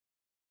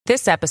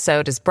This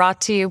episode is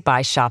brought to you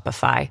by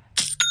Shopify.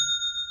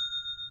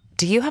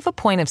 Do you have a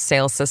point of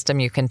sale system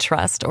you can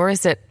trust, or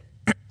is it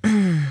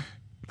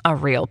a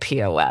real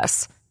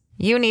POS?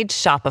 You need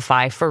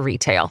Shopify for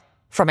retail.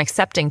 From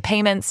accepting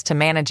payments to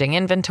managing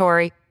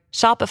inventory,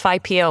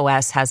 Shopify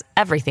POS has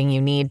everything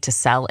you need to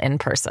sell in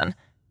person.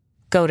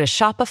 Go to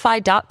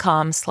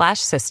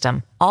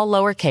shopify.com/system, all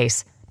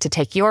lowercase, to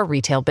take your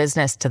retail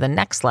business to the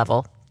next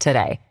level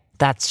today.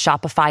 That's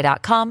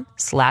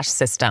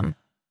shopify.com/system.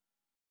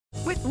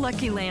 With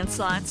Lucky Land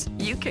Slots,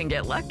 you can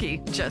get lucky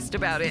just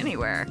about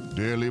anywhere.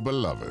 Dearly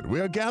beloved,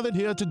 we are gathered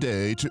here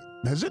today to...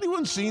 Has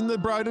anyone seen the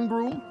bride and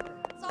groom?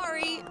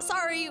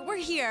 Sorry, we're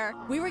here.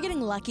 We were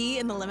getting lucky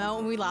in the limo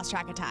and we lost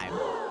track of time.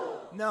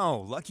 No,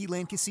 Lucky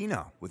Land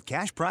Casino, with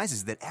cash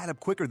prizes that add up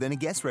quicker than a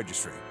guest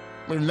registry.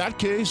 In that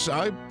case,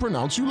 I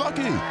pronounce you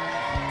lucky.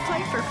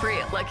 Play for free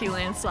at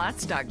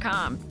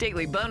LuckyLandSlots.com.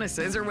 Daily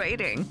bonuses are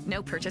waiting.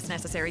 No purchase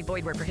necessary.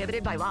 Void where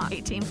prohibited by law.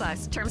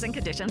 18+. Terms and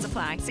conditions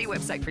apply. See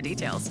website for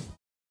details.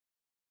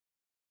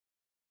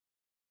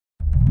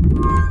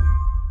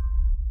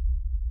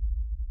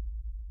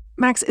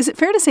 Max, is it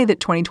fair to say that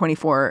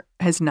 2024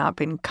 has not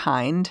been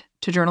kind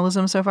to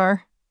journalism so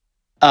far?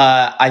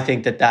 I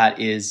think that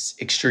is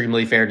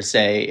extremely fair to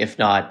say, if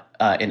not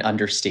an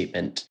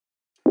understatement.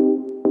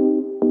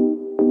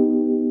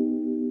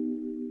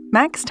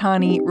 Max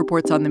Tawney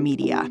reports on the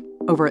media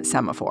over at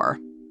Semaphore.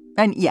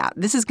 And yeah,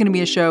 this is going to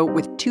be a show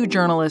with two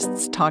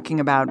journalists talking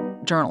about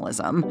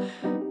journalism.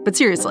 But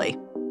seriously,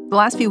 the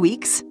last few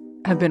weeks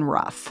have been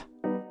rough.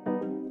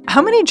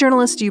 How many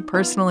journalists do you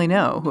personally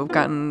know who have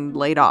gotten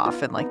laid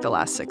off in like the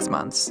last 6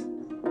 months?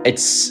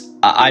 It's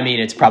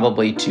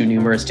probably too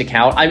numerous to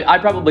count. I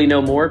probably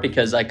know more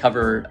because I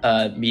cover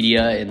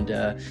media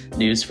and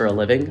news for a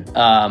living.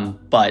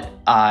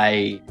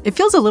 It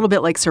feels a little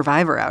bit like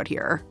Survivor out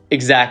here.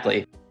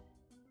 Exactly.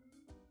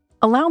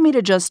 Allow me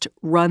to just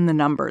run the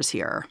numbers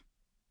here.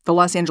 The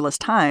Los Angeles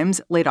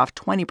Times laid off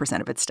 20%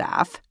 of its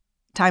staff.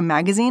 Time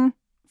Magazine,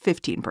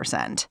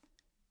 15%.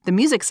 The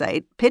music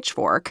site,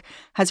 Pitchfork,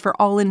 has for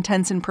all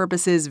intents and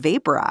purposes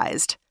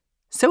vaporized.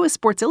 So is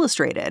Sports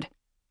Illustrated.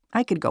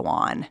 I could go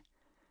on.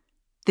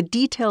 The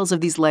details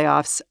of these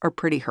layoffs are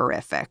pretty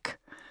horrific.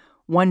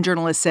 One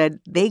journalist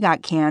said they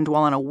got canned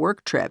while on a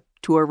work trip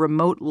to a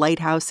remote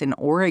lighthouse in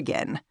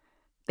Oregon.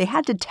 They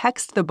had to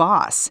text the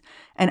boss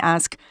and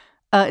ask,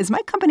 is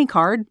my company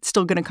card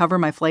still going to cover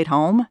my flight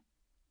home?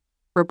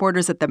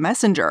 Reporters at The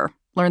Messenger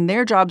learned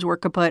their jobs were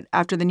kaput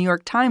after the New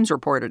York Times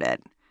reported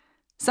it.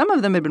 Some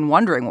of them had been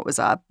wondering what was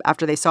up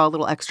after they saw a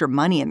little extra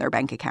money in their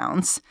bank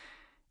accounts.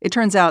 It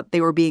turns out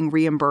they were being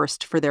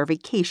reimbursed for their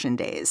vacation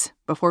days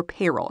before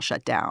payroll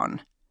shut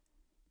down.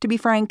 To be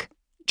frank,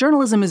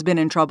 journalism has been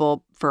in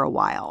trouble for a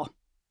while.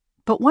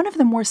 But one of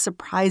the more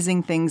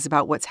surprising things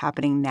about what's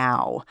happening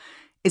now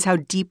is how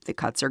deep the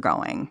cuts are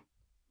going.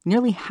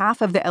 Nearly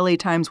half of the LA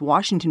Times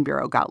Washington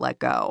bureau got let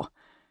go.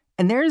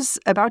 And there's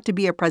about to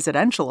be a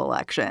presidential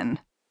election.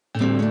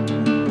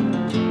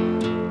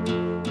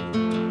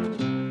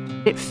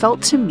 It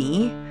felt to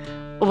me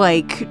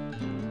like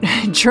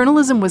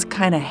journalism was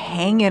kind of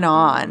hanging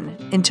on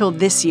until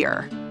this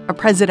year, a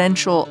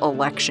presidential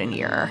election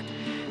year.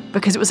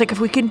 Because it was like, if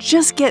we can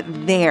just get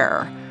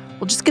there,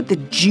 we'll just get the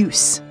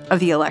juice of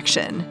the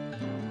election.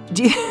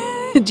 Do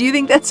you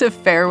think that's a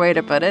fair way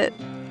to put it?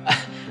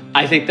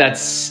 I think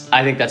that's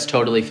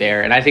totally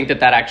fair. And I think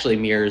that actually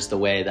mirrors the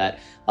way that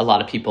a lot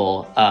of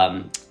people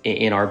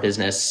in our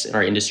business, in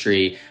our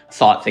industry,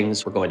 thought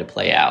things were going to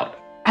play out.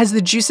 Has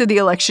the juice of the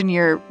election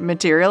year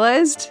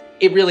materialized?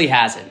 It really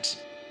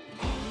hasn't.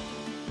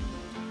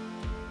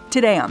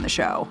 Today on the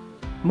show,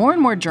 more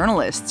and more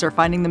journalists are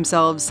finding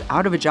themselves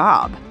out of a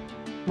job.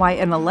 Why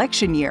an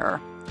election year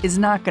is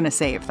not going to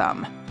save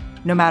them,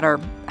 no matter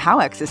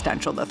how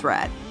existential the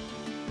threat.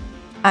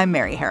 I'm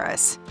Mary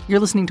Harris. You're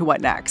listening to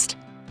What Next?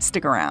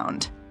 Stick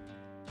around.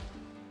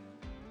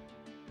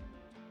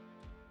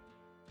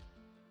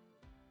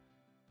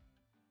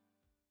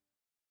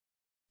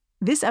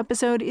 This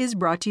episode is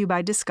brought to you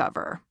by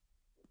Discover.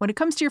 When it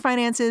comes to your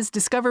finances,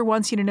 Discover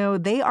wants you to know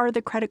they are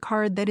the credit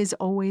card that is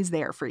always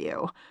there for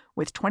you.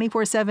 With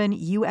 24/7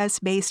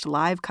 U.S.-based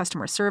live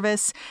customer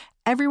service,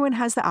 everyone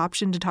has the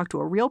option to talk to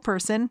a real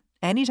person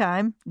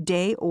anytime,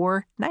 day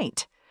or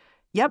night.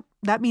 Yep,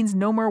 that means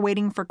no more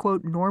waiting for,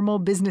 quote, normal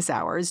business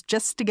hours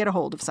just to get a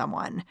hold of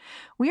someone.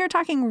 We are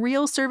talking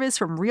real service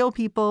from real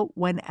people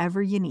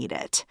whenever you need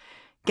it.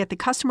 Get the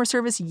customer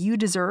service you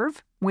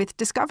deserve with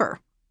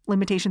Discover.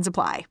 Limitations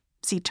apply.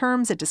 See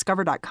terms at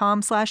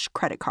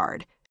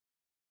discover.com/creditcard.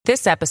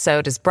 This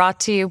episode is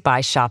brought to you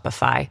by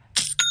Shopify.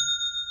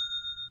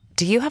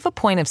 Do you have a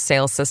point of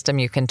sale system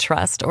you can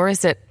trust, or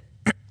is it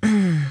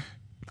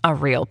a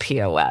real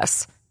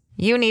POS?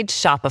 You need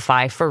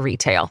Shopify for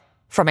retail.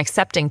 From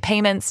accepting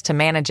payments to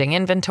managing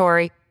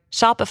inventory,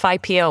 Shopify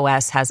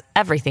POS has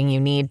everything you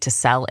need to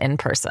sell in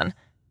person.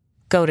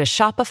 Go to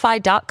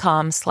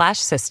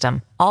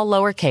shopify.com/system, all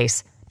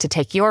lowercase, to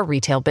take your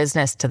retail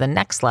business to the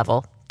next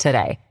level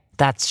today.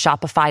 That's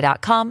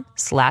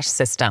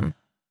shopify.com/system.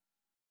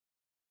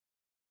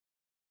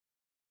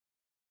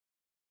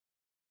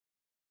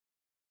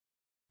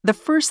 The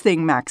first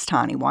thing Max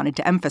Tawney wanted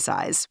to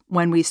emphasize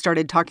when we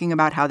started talking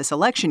about how this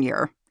election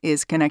year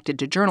is connected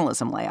to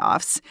journalism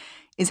layoffs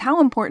is how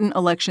important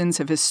elections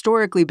have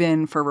historically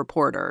been for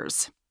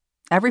reporters.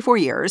 Every 4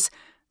 years,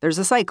 there's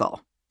a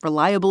cycle,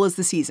 reliable as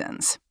the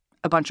seasons.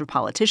 A bunch of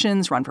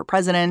politicians run for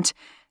president,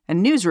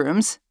 and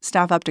newsrooms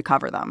staff up to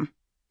cover them.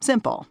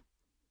 Simple.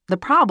 The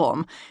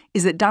problem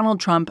is that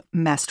Donald Trump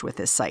messed with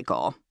this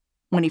cycle.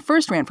 When he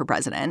first ran for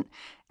president,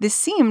 this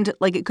seemed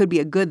like it could be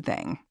a good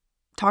thing.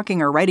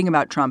 Talking or writing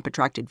about Trump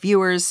attracted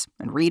viewers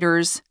and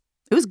readers.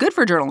 It was good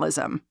for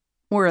journalism,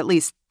 or at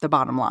least the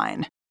bottom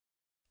line.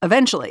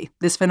 Eventually,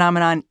 this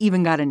phenomenon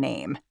even got a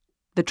name,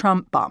 the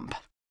Trump bump.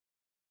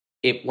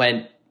 It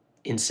went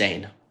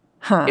insane.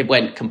 It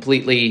went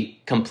completely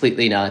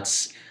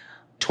nuts.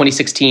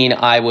 2016,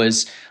 I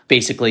was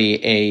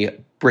basically a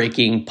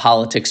breaking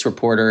politics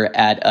reporter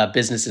at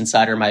Business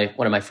Insider,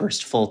 one of my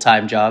first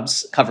full-time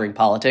jobs covering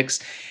politics.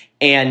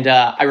 And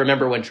I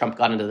remember when Trump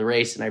got into the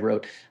race, and I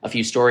wrote a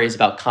few stories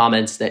about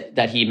comments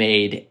that he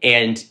made.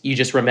 And you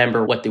just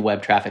remember what the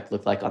web traffic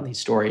looked like on these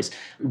stories.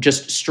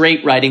 Just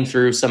straight writing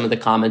through some of the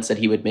comments that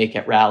he would make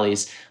at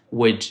rallies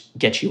would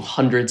get you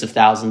hundreds of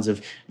thousands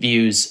of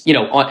views,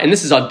 and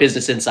this is on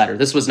Business Insider.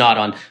 This was not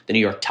on the New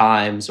York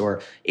Times or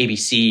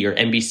ABC or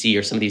NBC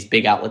or some of these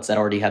big outlets that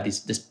already have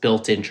this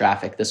built-in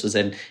traffic. This was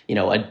in,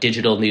 a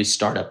digital news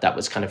startup that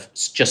was kind of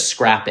just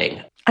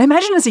scrapping. I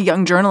imagine as a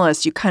young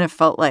journalist, you kind of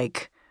felt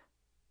like,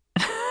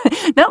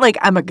 not like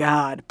I'm a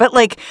god, but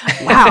like,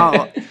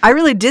 wow, I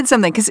really did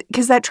something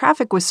because that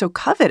traffic was so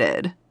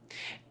coveted.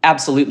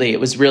 Absolutely. It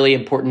was really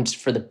important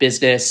for the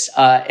business.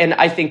 And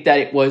I think that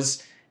it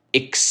was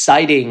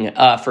exciting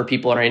for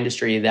people in our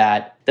industry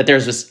that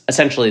there's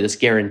essentially this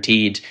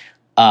guaranteed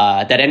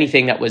that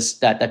anything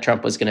that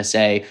Trump was going to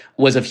say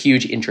was of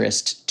huge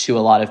interest to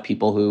a lot of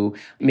people who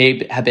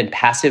may have been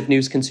passive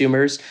news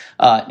consumers,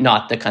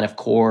 not the kind of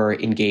core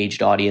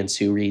engaged audience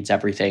who reads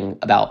everything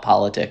about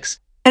politics.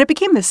 And it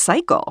became this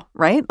cycle,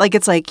 right? Like,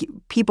 it's like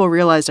people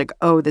realized, like,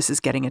 oh, this is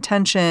getting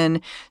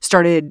attention,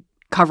 started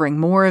covering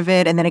more of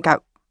it. And then it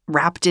got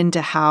wrapped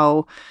into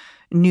how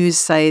news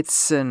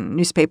sites and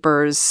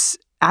newspapers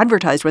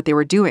advertised what they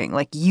were doing.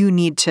 Like, you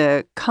need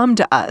to come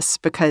to us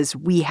because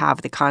we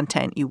have the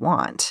content you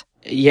want.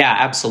 Yeah,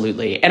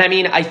 absolutely. And I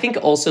mean, I think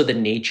also the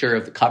nature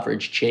of the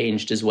coverage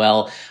changed as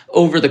well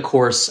over the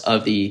course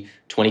of the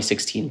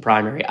 2016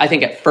 primary. I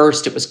think at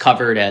first it was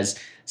covered as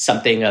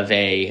something of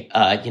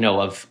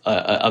of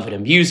an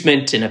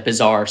amusement and a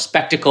bizarre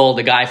spectacle.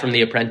 The guy from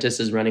The Apprentice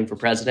is running for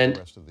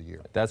president.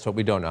 That's what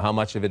we don't know. How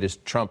much of it is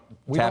Trump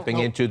tapping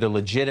into the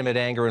legitimate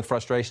anger and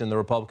frustration in the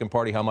Republican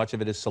Party? How much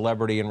of it is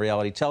celebrity and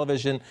reality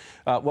television?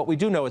 What we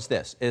do know is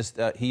this,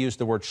 he used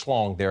the word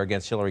schlong there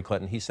against Hillary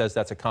Clinton. He says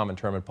that's a common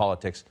term in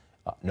politics.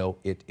 No,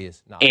 it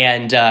is not.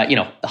 And,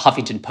 the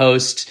Huffington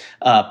Post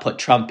put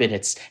Trump in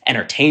its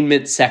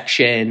entertainment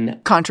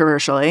section.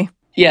 Controversially.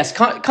 Yes,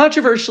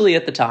 controversially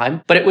at the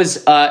time, but it was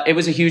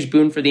a huge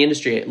boon for the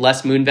industry.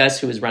 Les Moonves,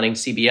 who was running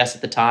CBS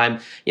at the time,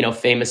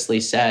 famously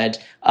said,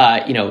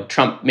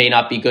 Trump may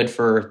not be good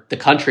for the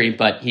country,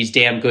 but he's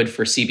damn good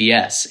for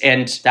CBS.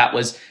 And that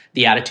was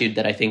the attitude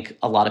that I think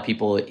a lot of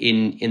people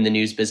in the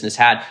news business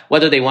had,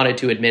 whether they wanted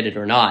to admit it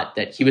or not,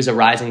 that he was a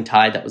rising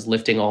tide that was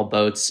lifting all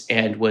boats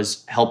and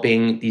was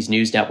helping these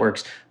news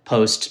networks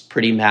post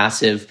pretty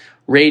massive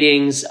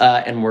ratings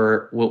and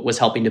was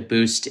helping to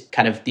boost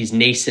kind of these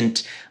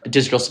nascent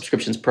digital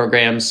subscriptions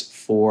programs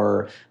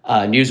for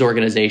news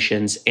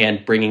organizations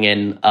and bringing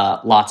in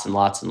lots and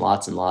lots and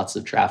lots and lots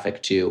of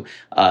traffic to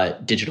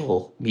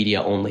digital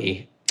media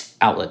only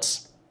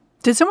outlets.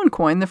 Did someone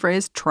coin the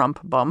phrase Trump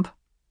bump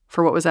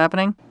for what was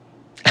happening?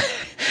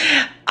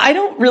 I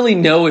don't really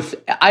know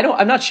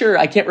I'm not sure.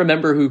 I can't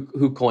remember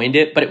who coined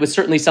it, but it was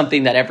certainly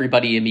something that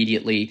everybody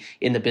immediately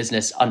in the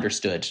business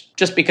understood,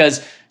 just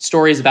because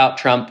stories about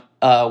Trump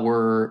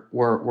were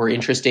more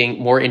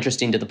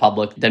interesting to the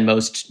public than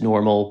most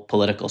normal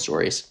political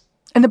stories.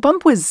 And the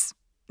bump was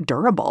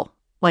durable.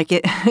 Like,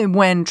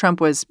 when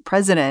Trump was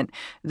president,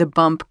 the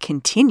bump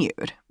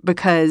continued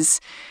because,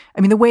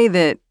 I mean, the way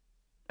that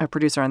a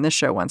producer on this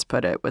show once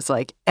put it was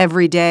like,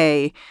 every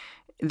day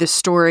the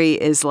story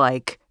is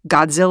like,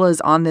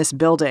 Godzilla's on this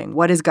building.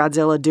 What is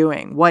Godzilla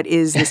doing? What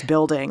is this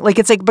building? Like,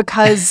 it's like,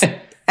 because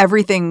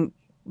everything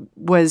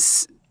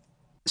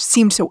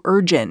seemed so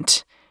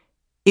urgent,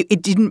 it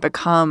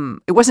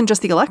wasn't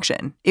just the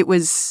election. It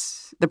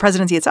was the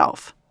presidency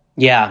itself.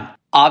 Yeah.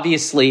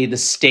 Obviously, the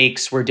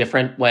stakes were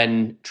different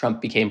when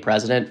Trump became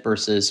president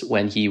versus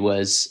when he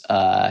was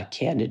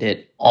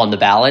candidate on the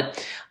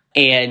ballot.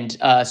 And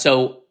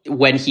so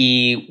when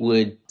he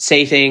would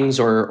say things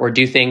or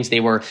do things, they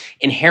were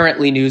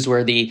inherently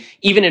newsworthy,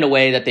 even in a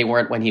way that they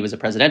weren't when he was a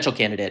presidential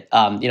candidate.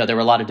 There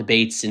were a lot of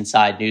debates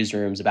inside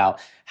newsrooms about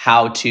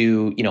how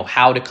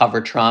to cover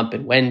Trump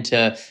and when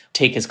to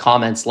take his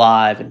comments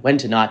live and when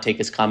to not take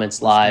his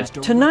comments live.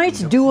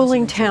 Tonight's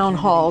dueling town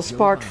halls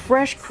sparked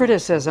fresh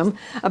criticism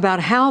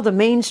about how the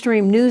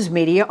mainstream news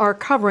media are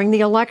covering the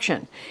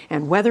election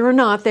and whether or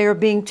not they are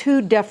being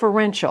too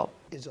deferential.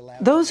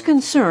 Those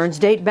concerns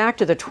date back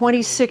to the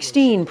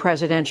 2016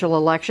 presidential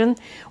election,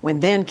 when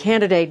then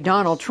candidate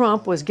Donald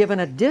Trump was given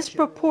a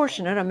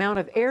disproportionate amount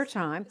of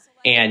airtime.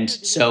 And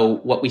so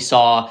what we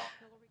saw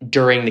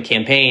during the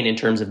campaign in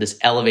terms of this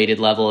elevated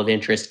level of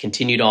interest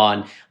continued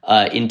on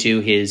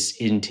into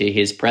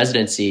his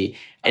presidency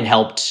and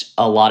helped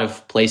a lot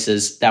of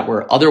places that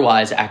were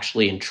otherwise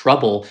actually in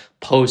trouble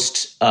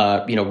post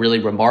really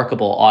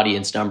remarkable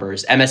audience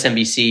numbers.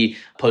 MSNBC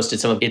posted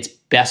some of its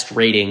best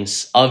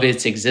ratings of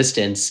its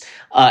existence.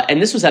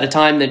 And this was at a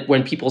time that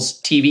when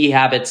people's TV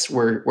habits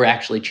were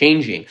actually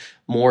changing.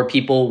 More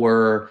people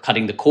were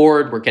cutting the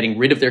cord, were getting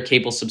rid of their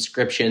cable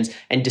subscriptions.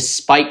 And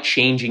despite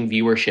changing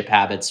viewership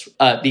habits,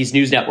 these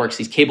news networks,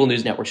 these cable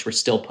news networks were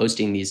still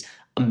posting these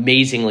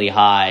amazingly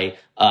high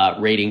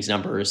ratings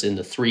numbers in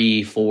the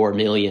 3-4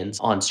 millions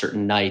on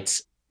certain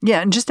nights.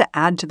 Yeah, and just to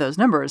add to those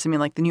numbers, I mean,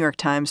 like the New York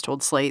Times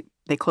told Slate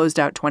they closed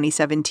out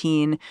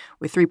 2017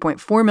 with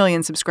 3.4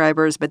 million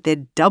subscribers, but they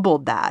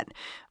doubled that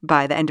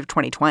by the end of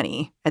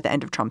 2020 at the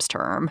end of Trump's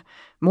term,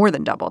 more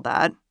than doubled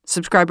that.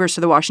 Subscribers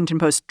to the Washington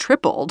Post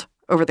tripled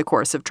over the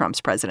course of Trump's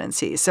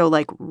presidency. So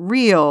like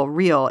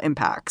real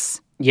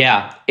impacts.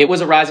 Yeah, it was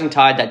a rising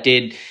tide that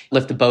did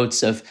lift the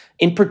boats of,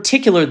 in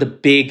particular, the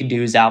big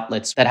news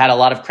outlets that had a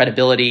lot of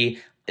credibility,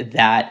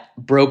 that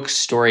broke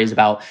stories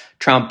about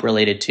Trump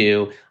related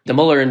to the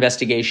Mueller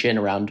investigation,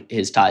 around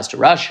his ties to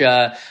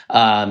Russia,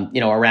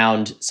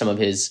 around some of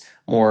his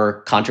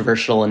more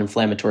controversial and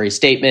inflammatory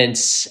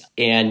statements.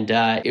 And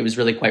it was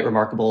really quite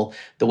remarkable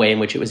the way in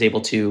which it was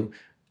able to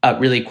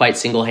really quite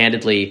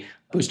single-handedly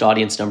boost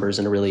audience numbers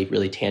in a really,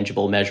 really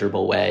tangible,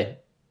 measurable way.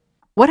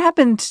 What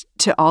happened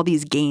to all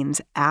these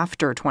gains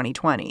after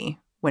 2020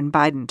 when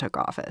Biden took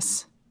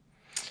office?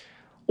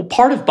 Well,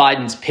 part of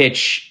Biden's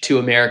pitch to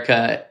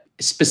America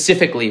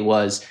specifically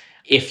was,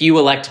 if you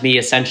elect me,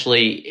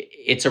 essentially,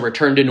 it's a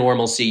return to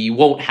normalcy. You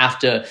won't have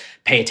to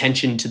pay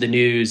attention to the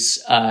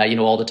news,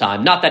 all the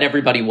time. Not that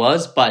everybody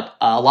was, but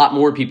a lot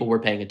more people were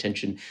paying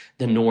attention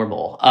than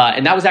normal.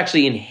 And that was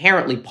actually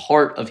inherently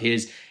part of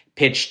his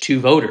pitch to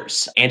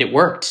voters. And it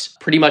worked.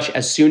 Pretty much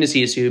as soon as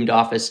he assumed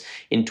office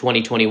in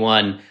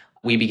 2021,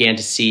 we began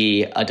to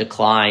see a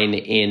decline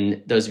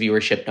in those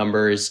viewership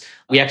numbers.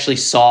 We actually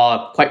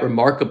saw, quite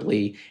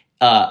remarkably,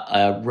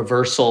 a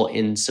reversal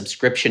in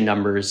subscription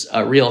numbers,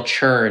 a real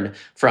churn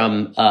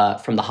from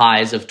the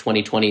highs of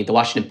 2020. The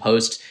Washington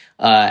Post,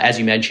 as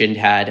you mentioned,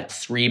 had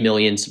 3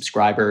 million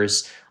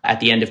subscribers at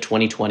the end of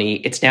 2020.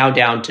 It's now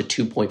down to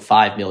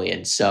 2.5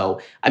 million. So,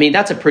 I mean,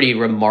 that's a pretty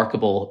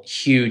remarkable,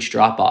 huge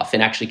drop-off,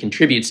 and actually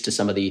contributes to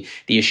some of the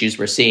issues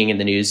we're seeing in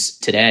the news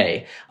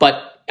today.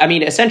 But I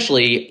mean,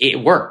 essentially,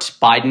 it worked.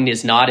 Biden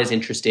is not as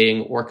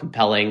interesting or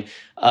compelling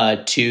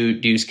to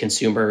news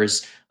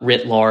consumers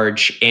writ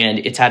large, and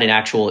it's had an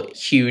actual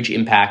huge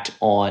impact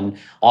on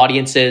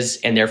audiences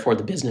and therefore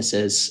the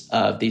businesses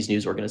of these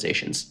news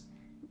organizations.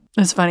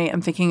 It's funny.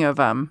 I'm thinking of,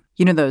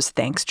 those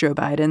Thanks Joe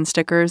Biden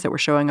stickers that were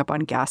showing up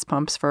on gas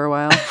pumps for a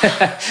while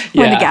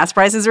when the gas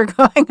prices were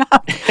going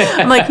up.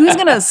 I'm like, who's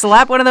going to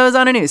slap one of those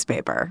on a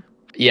newspaper?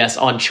 Yes,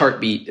 on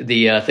Chartbeat,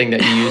 the thing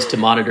that you use to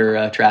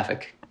monitor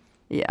traffic.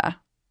 Yeah.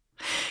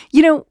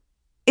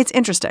 It's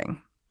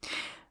interesting.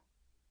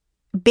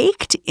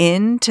 Baked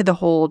into the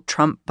whole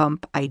Trump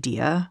bump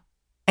idea,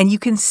 and you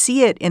can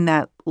see it in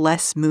that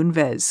Les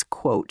Moonves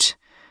quote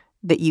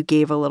that you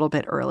gave a little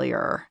bit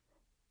earlier,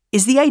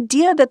 is the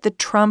idea that the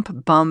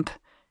Trump bump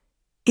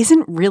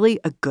isn't really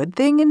a good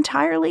thing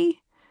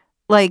entirely.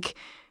 Like,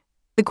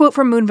 the quote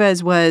from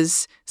Moonves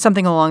was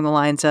something along the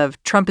lines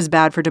of, Trump is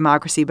bad for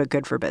democracy, but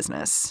good for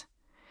business.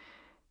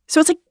 So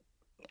it's like,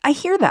 I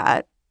hear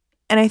that,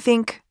 and I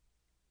think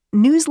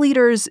news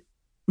leaders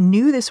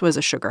knew this was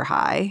a sugar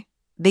high.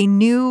 They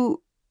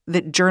knew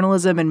that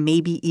journalism and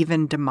maybe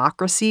even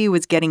democracy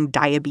was getting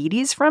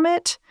diabetes from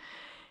it,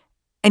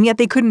 and yet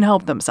they couldn't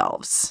help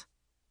themselves.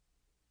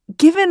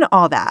 Given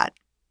all that,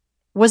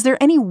 was there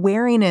any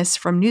wariness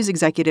from news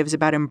executives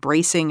about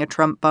embracing a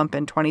Trump bump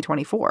in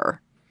 2024?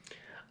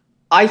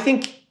 I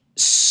think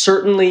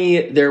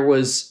certainly there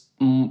was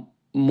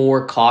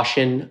more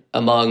caution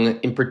among,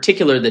 in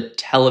particular, the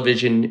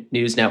television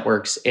news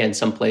networks and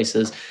some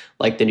places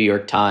like the New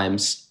York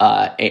Times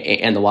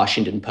and the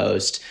Washington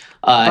Post.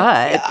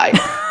 But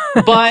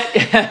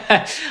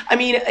I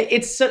mean,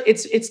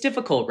 it's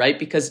difficult, right?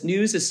 Because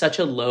news is such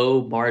a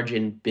low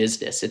margin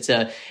business.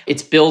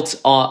 It's built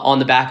on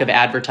the back of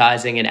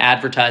advertising, and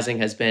advertising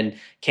has been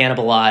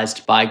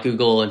cannibalized by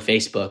Google and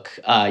Facebook.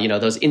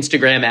 Those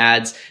Instagram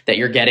ads that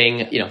you're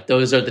getting,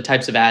 those are the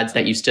types of ads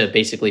that used to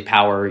basically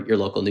power your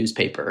local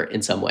newspaper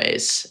in some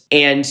ways.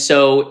 And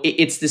so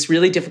it's this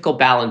really difficult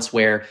balance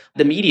where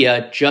the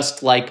media,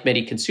 just like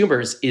many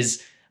consumers,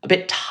 is a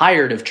bit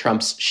tired of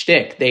Trump's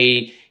shtick.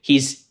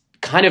 He's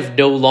kind of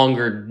no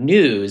longer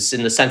news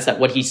in the sense that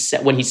when he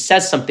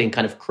says something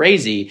kind of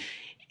crazy,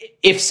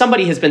 if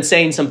somebody has been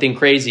saying something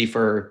crazy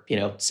for,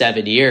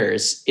 7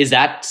 years, is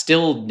that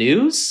still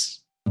news?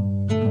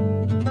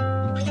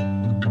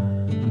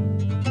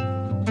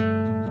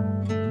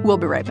 We'll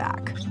be right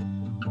back.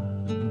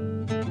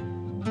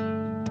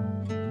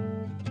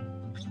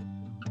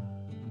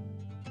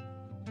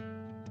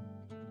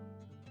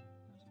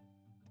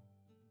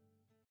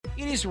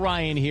 It is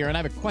Ryan here, and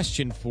I have a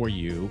question for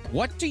you.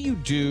 What do you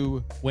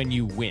do when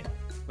you win?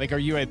 Like, are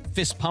you a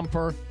fist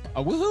pumper,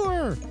 a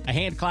woohooer, a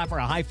hand clapper,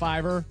 a high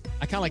fiver?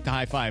 I kind of like the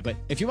high five, but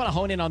if you want to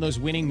hone in on those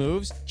winning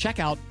moves, check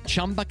out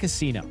Chumba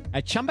Casino.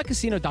 At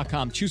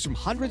ChumbaCasino.com, choose from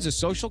hundreds of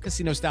social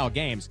casino style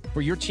games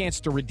for your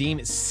chance to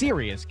redeem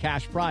serious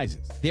cash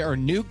prizes. There are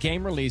new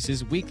game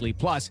releases weekly,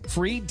 plus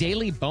free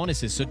daily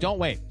bonuses. So don't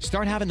wait.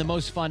 Start having the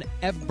most fun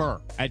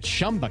ever at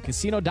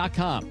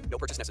ChumbaCasino.com. No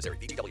purchase necessary.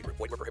 VGW. Void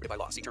where prohibited by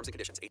law. See terms and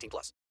conditions.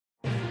 18+.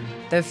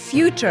 The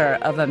future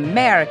of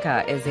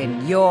America is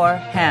in your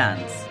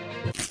hands.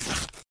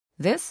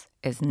 This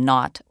is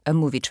not a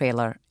movie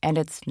trailer, and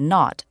it's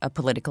not a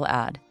political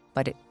ad,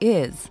 but it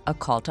is a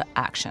call to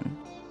action.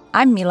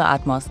 I'm Mila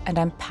Atmos, and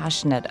I'm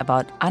passionate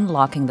about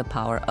unlocking the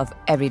power of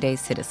everyday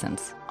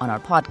citizens. On our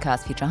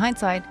podcast, Future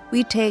Hindsight,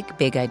 we take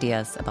big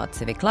ideas about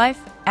civic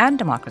life and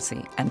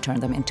democracy and turn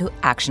them into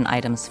action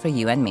items for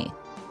you and me.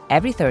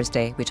 Every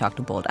Thursday, we talk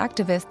to bold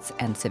activists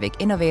and civic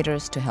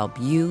innovators to help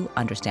you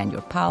understand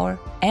your power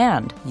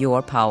and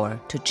your power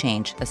to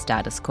change the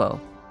status quo.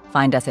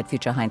 Find us at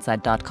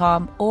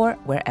futurehindsight.com or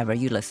wherever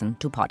you listen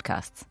to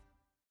podcasts.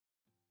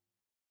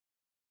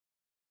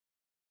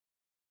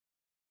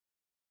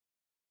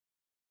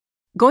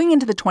 Going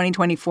into the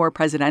 2024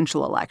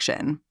 presidential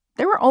election,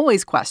 there were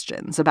always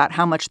questions about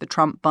how much the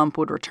Trump bump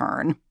would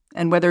return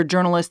and whether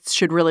journalists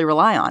should really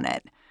rely on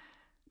it.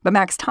 But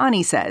Max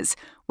Tawney says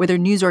whether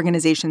news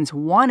organizations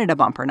wanted a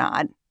bump or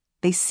not,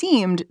 they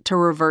seemed to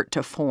revert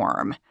to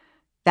form.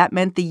 That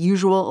meant the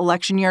usual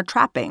election year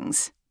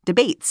trappings,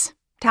 debates,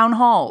 town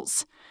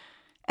halls.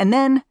 And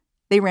then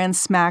they ran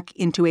smack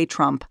into a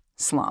Trump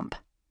slump.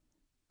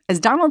 As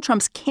Donald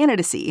Trump's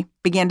candidacy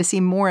began to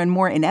seem more and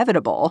more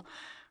inevitable,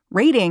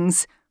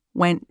 ratings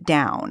went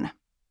down.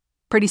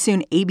 Pretty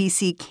soon,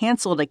 ABC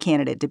canceled a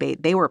candidate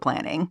debate they were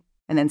planning,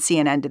 and then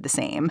CNN did the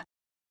same.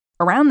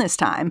 Around this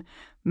time,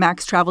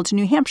 Max traveled to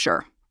New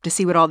Hampshire to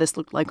see what all this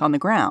looked like on the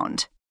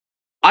ground.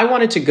 I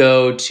wanted to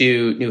go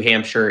to New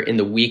Hampshire in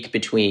the week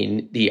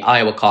between the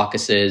Iowa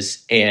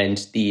caucuses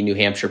and the New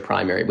Hampshire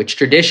primary, which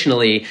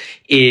traditionally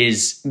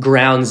is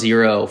ground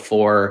zero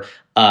for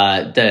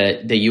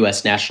the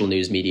U.S. national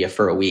news media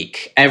for a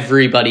week.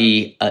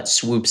 Everybody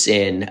swoops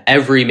in.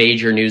 Every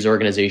major news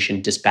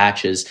organization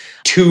dispatches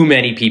too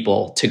many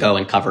people to go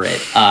and cover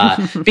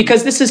it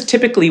because this is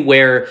typically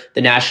where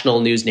the national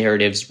news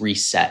narratives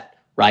reset,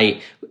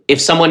 right? If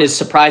someone is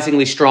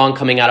surprisingly strong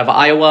coming out of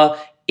Iowa,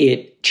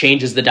 it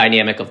changes the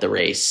dynamic of the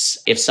race.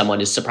 If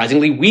someone is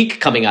surprisingly weak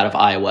coming out of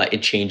Iowa,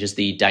 it changes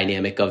the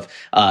dynamic of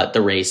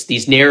the race.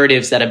 These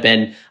narratives that have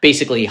been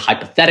basically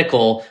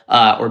hypothetical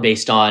or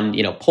based on,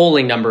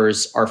 polling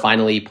numbers are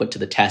finally put to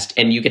the test.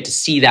 And you get to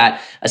see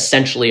that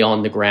essentially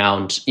on the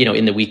ground,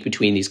 in the week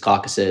between these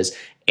caucuses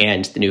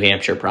and the New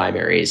Hampshire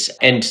primaries.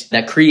 And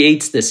that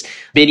creates this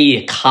mini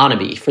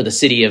economy for the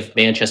city of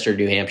Manchester,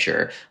 New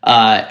Hampshire,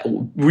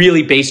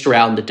 really based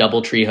around the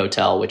Doubletree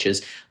Hotel, which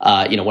is,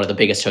 one of the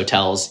biggest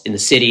hotels in the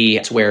city.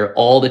 It's where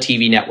all the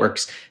TV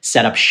networks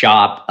set up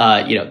shop.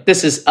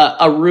 This is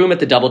a room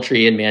at the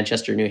Doubletree in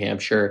Manchester, New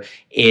Hampshire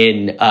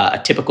in a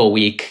typical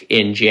week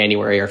in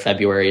January or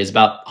February is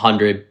about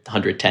 $100,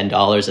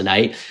 $110 a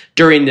night.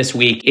 During this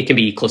week, it can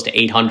be close to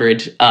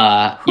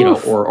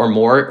 $800, or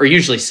more, or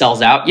usually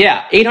sells out.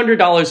 Yeah,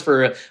 $800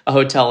 for a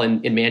hotel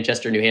in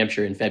Manchester, New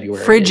Hampshire in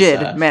February.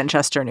 Frigid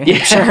Manchester, New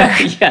Hampshire.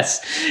 Yeah,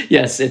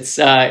 yes.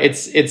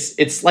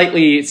 It's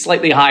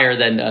slightly higher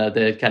than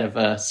the kind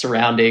of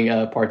surrounding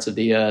parts of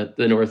the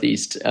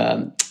Northeast.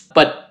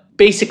 But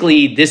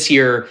basically, this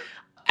year,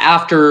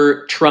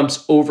 after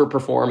Trump's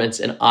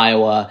overperformance in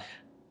Iowa,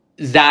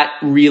 that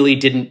really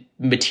didn't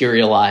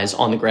materialize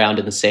on the ground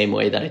in the same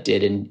way that it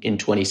did in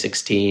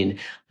 2016.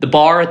 The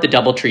bar at the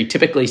Doubletree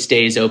typically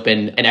stays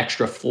open an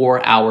extra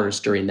 4 hours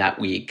during that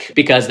week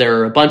because there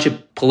are a bunch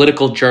of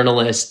political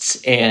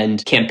journalists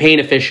and campaign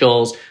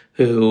officials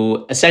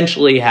who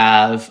essentially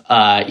have,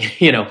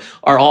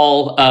 are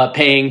all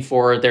paying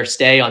for their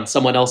stay on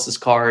someone else's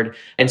card.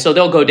 And so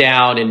they'll go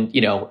down and,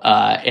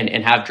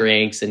 and have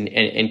drinks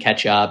and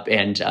catch up.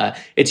 And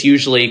it's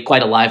usually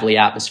quite a lively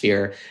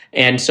atmosphere.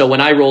 And so when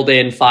I rolled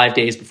in 5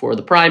 days before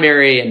the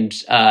primary and,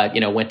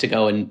 went to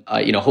go and,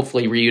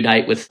 hopefully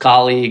reunite with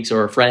colleagues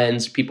or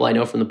friends, people I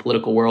know from the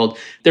political world,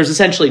 there's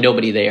essentially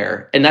nobody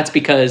there. And that's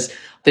because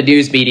the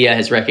news media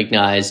has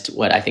recognized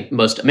what I think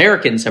most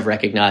Americans have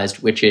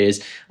recognized, which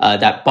is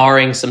that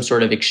barring some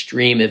sort of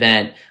extreme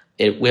event,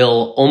 it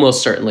will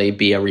almost certainly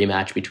be a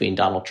rematch between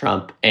Donald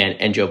Trump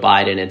and Joe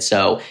Biden. And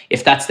so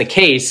if that's the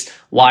case,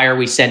 why are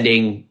we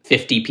sending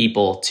 50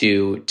 people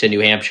to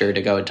New Hampshire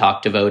to go and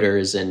talk to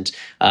voters and,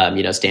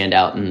 stand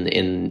out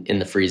in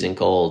the freezing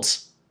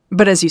colds?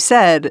 But as you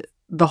said,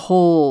 the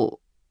whole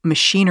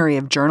machinery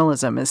of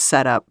journalism is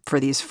set up for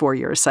these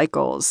 4-year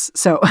cycles.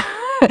 So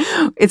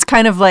it's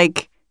kind of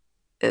like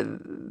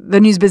the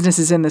news business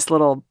is in this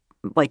little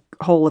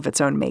hole of its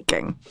own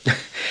making.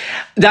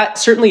 That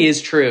certainly is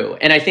true.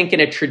 And I think in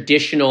a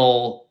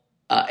traditionally,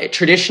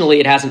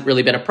 it hasn't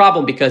really been a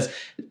problem because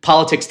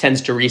politics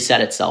tends to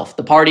reset itself.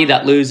 The party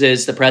that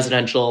loses the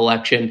presidential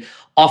election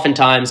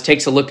oftentimes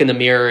takes a look in the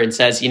mirror and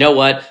says, you know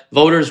what,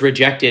 voters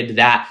rejected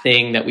that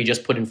thing that we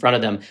just put in front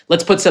of them.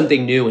 Let's put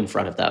something new in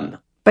front of them.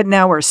 But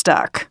now we're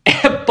stuck.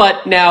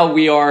 But now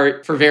we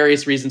are, for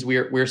various reasons,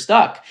 we're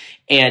stuck.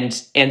 And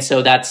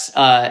so that's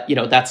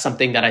that's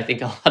something that I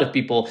think a lot of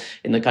people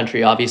in the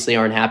country obviously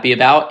aren't happy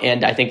about.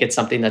 And I think it's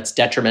something that's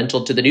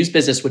detrimental to the news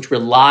business, which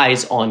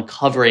relies on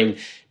covering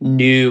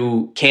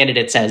new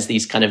candidates as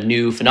these kind of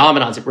new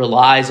phenomenons. It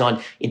relies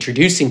on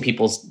introducing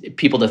people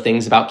to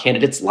things about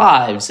candidates'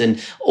 lives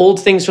and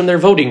old things from their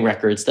voting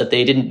records that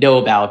they didn't know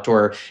about,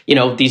 or,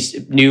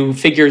 these new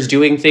figures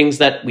doing things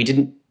that we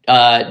didn't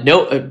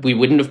we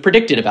wouldn't have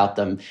predicted about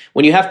them.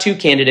 When you have two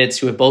candidates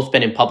who have both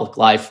been in public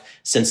life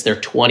since their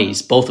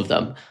 20s, both of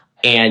them,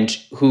 and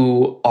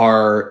who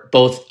are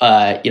both,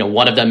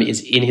 one of them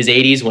is in his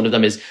 80s, one of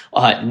them is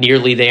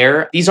nearly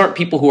there. These aren't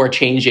people who are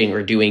changing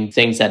or doing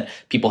things that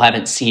people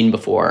haven't seen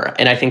before.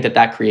 And I think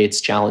that creates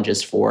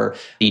challenges for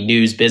the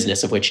news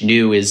business, of which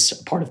new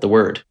is part of the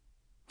word.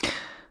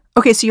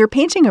 Okay, so you're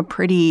painting a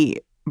pretty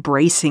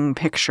bracing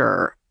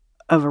picture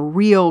of a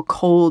real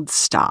cold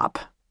stop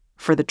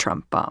for the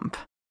Trump bump.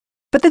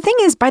 But the thing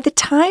is, by the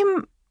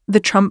time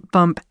the Trump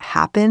bump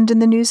happened in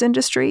the news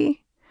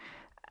industry,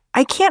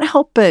 I can't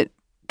help but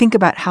think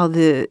about how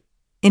the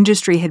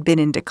industry had been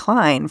in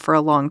decline for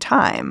a long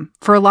time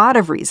for a lot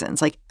of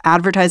reasons. Like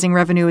advertising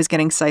revenue was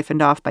getting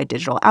siphoned off by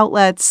digital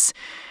outlets.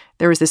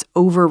 There was this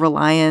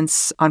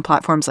over-reliance on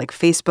platforms like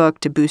Facebook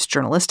to boost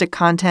journalistic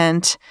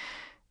content.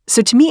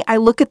 So to me, I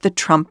look at the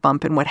Trump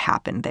bump and what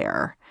happened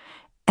there,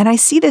 and I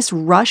see this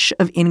rush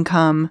of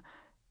income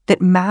that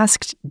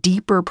masked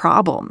deeper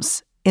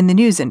problems in the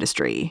news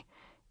industry.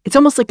 It's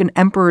almost like an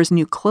emperor's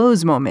new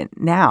clothes moment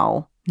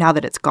now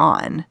that it's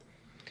gone.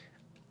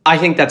 I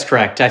think that's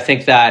correct. I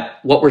think that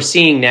what we're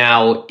seeing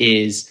now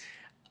is,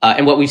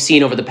 and what we've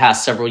seen over the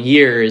past several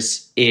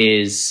years,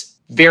 is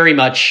very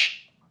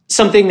much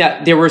something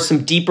that there were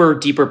some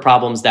deeper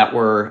problems that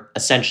were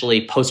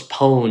essentially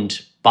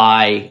postponed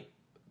by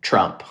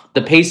Trump.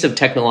 The pace of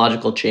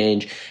technological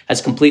change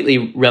has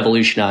completely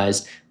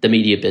revolutionized the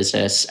media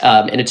business,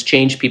 and it's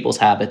changed people's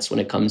habits when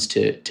it comes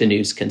to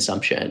news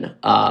consumption.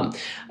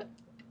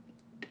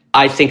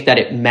 I think that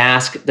it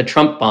masked the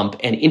Trump bump,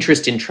 and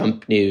interest in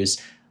Trump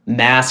news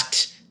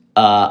masked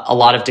a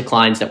lot of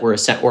declines that were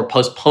or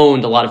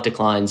postponed a lot of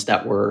declines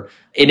that were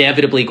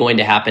inevitably going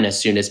to happen as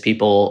soon as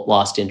people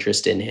lost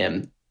interest in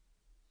him.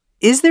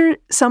 Is there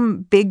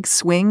some big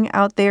swing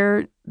out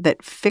there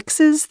that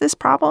fixes this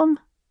problem?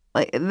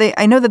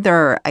 I know that there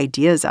are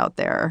ideas out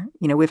there.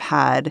 We've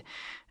had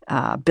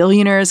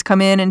billionaires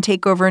come in and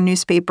take over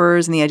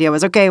newspapers. And the idea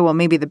was, okay, well,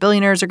 maybe the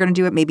billionaires are going to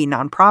do it, maybe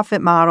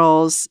nonprofit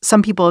models.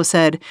 Some people have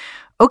said,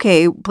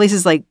 okay,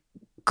 places like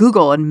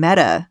Google and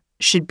Meta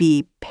should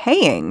be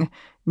paying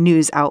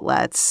news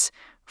outlets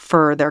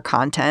for their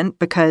content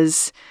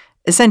because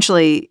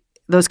essentially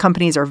those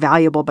companies are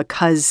valuable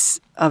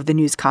because of the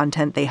news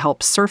content they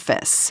help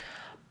surface.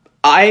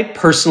 I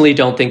personally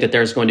don't think that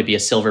there's going to be a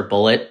silver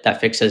bullet that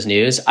fixes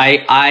news.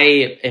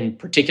 I in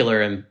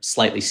particular am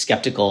slightly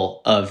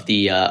skeptical of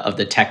the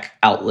tech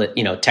outlet.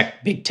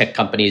 Big tech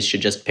companies should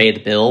just pay the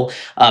bill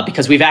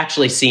because we've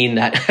actually seen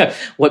that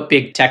what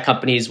big tech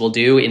companies will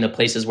do in the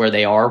places where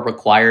they are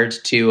required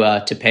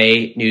to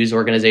pay news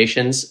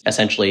organizations,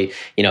 essentially,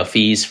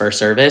 fees for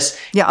service.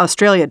 Yeah,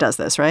 Australia does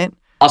this, right?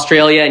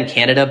 Australia and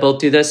Canada both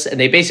do this, and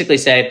they basically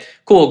say,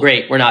 cool,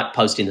 great, we're not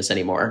posting this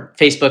anymore.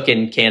 Facebook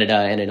in Canada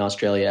and in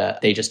Australia,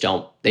 they just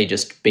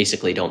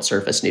basically don't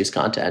surface news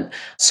content.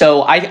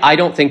 So I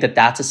don't think that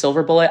that's a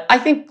silver bullet. I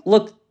think,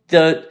 look,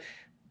 the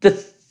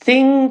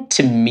thing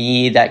to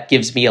me that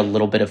gives me a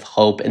little bit of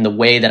hope in the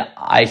way that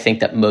I think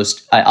that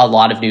a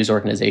lot of news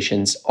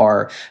organizations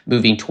are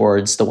moving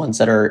towards, the ones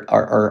that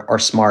are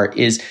smart,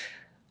 is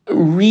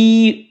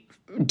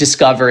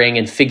rediscovering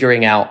and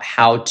figuring out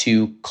how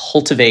to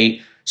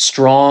cultivate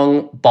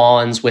strong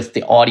bonds with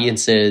the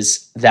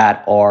audiences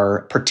that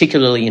are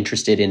particularly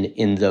interested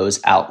in those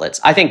outlets.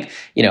 I think,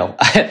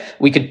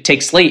 we could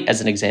take Slate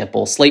as an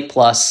example. Slate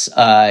Plus,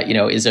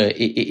 is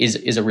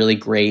a really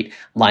great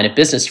line of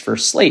business for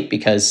Slate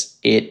because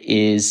it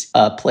is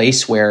a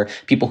place where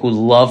people who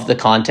love the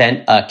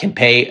content can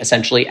pay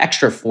essentially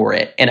extra for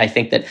it. And I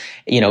think that,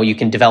 you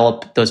can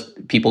develop, those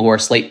people who are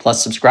Slate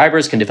Plus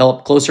subscribers can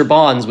develop closer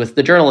bonds with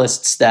the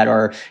journalists that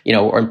are,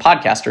 or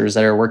podcasters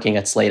that are working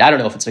at Slate. I don't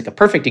know if it's like a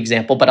perfect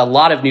example, but a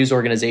lot of news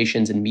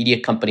organizations and media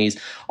companies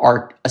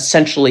are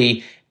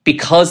essentially,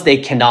 because they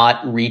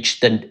cannot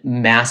reach the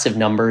massive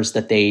numbers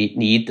that they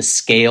need, the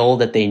scale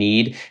that they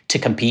need to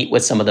compete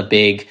with some of the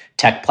big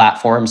tech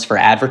platforms for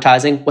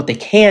advertising, what they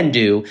can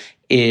do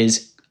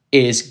is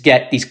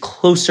develop these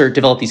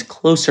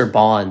closer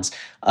bonds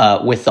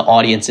with the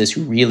audiences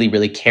who really,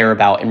 really care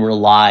about and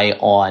rely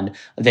on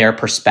their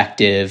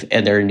perspective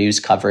and their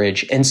news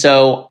coverage. And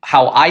so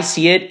how I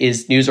see it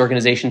is news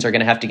organizations are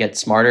going to have to get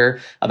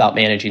smarter about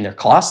managing their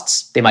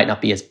costs. They might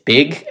not be as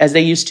big as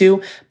they used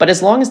to, but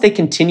as long as they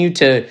continue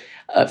to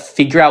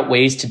figure out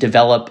ways to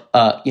develop,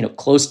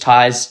 close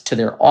ties to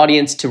their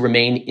audience, to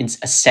remain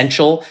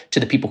essential to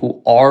the people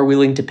who are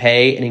willing to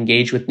pay and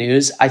engage with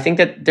news, I think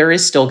that there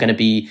is still going to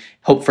be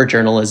hope for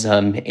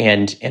journalism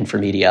and for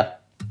media.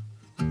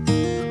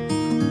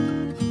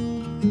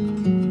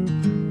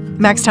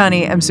 Max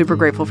Tawney, I'm super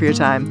grateful for your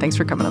time. Thanks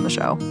for coming on the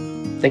show.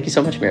 Thank you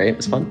so much, Mary. It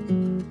was fun.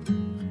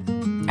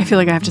 I feel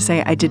like I have to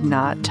say I did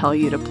not tell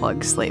you to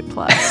plug Slate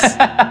Plus.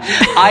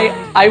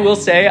 I will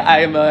say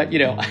I am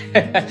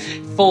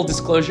full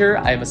disclosure,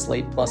 I am a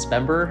Slate Plus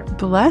member.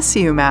 Bless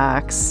you,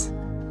 Max.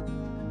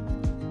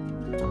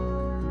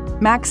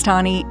 Max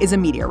Tawney is a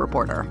media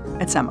reporter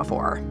at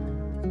Semaphore.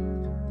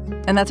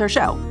 And that's our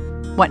show.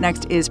 What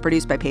Next is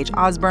produced by Paige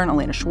Osborne,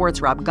 Elena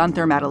Schwartz, Rob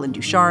Gunther, Madeline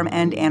Ducharme,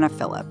 and Anna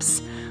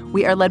Phillips.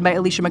 We are led by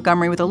Alicia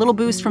Montgomery with a little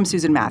boost from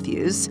Susan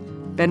Matthews.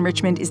 Ben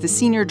Richmond is the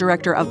Senior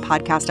Director of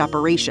Podcast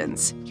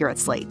Operations here at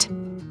Slate.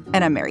 And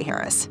I'm Mary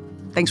Harris.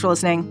 Thanks for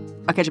listening.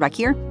 I'll catch you back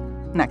here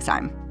next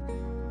time.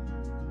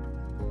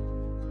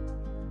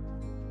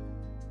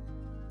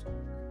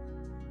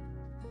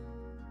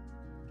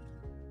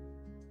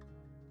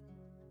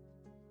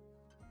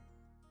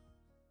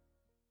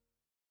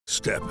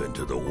 Step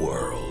into the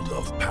world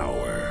of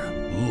power,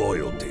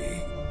 loyalty,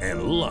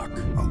 and luck.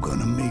 I'm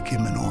gonna make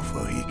him an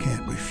offer he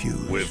can't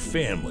refuse. With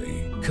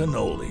family,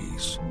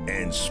 cannolis,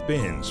 and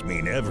spins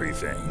mean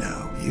everything.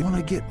 Now, you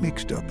wanna get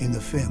mixed up in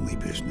the family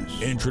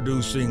business.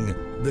 Introducing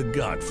The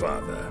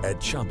Godfather at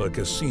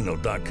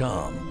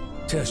ChumbaCasino.com.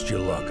 Test your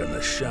luck in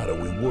the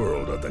shadowy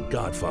world of The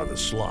Godfather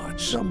slot.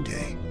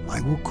 Someday,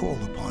 I will call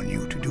upon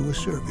you to do a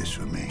service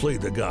for me. Play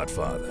The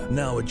Godfather,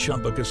 now at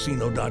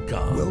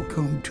ChumbaCasino.com.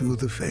 Welcome to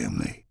the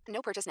family.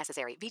 No purchase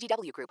necessary.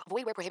 VGW Group.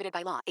 Void where prohibited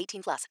by law.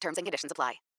 18+. Terms and conditions apply.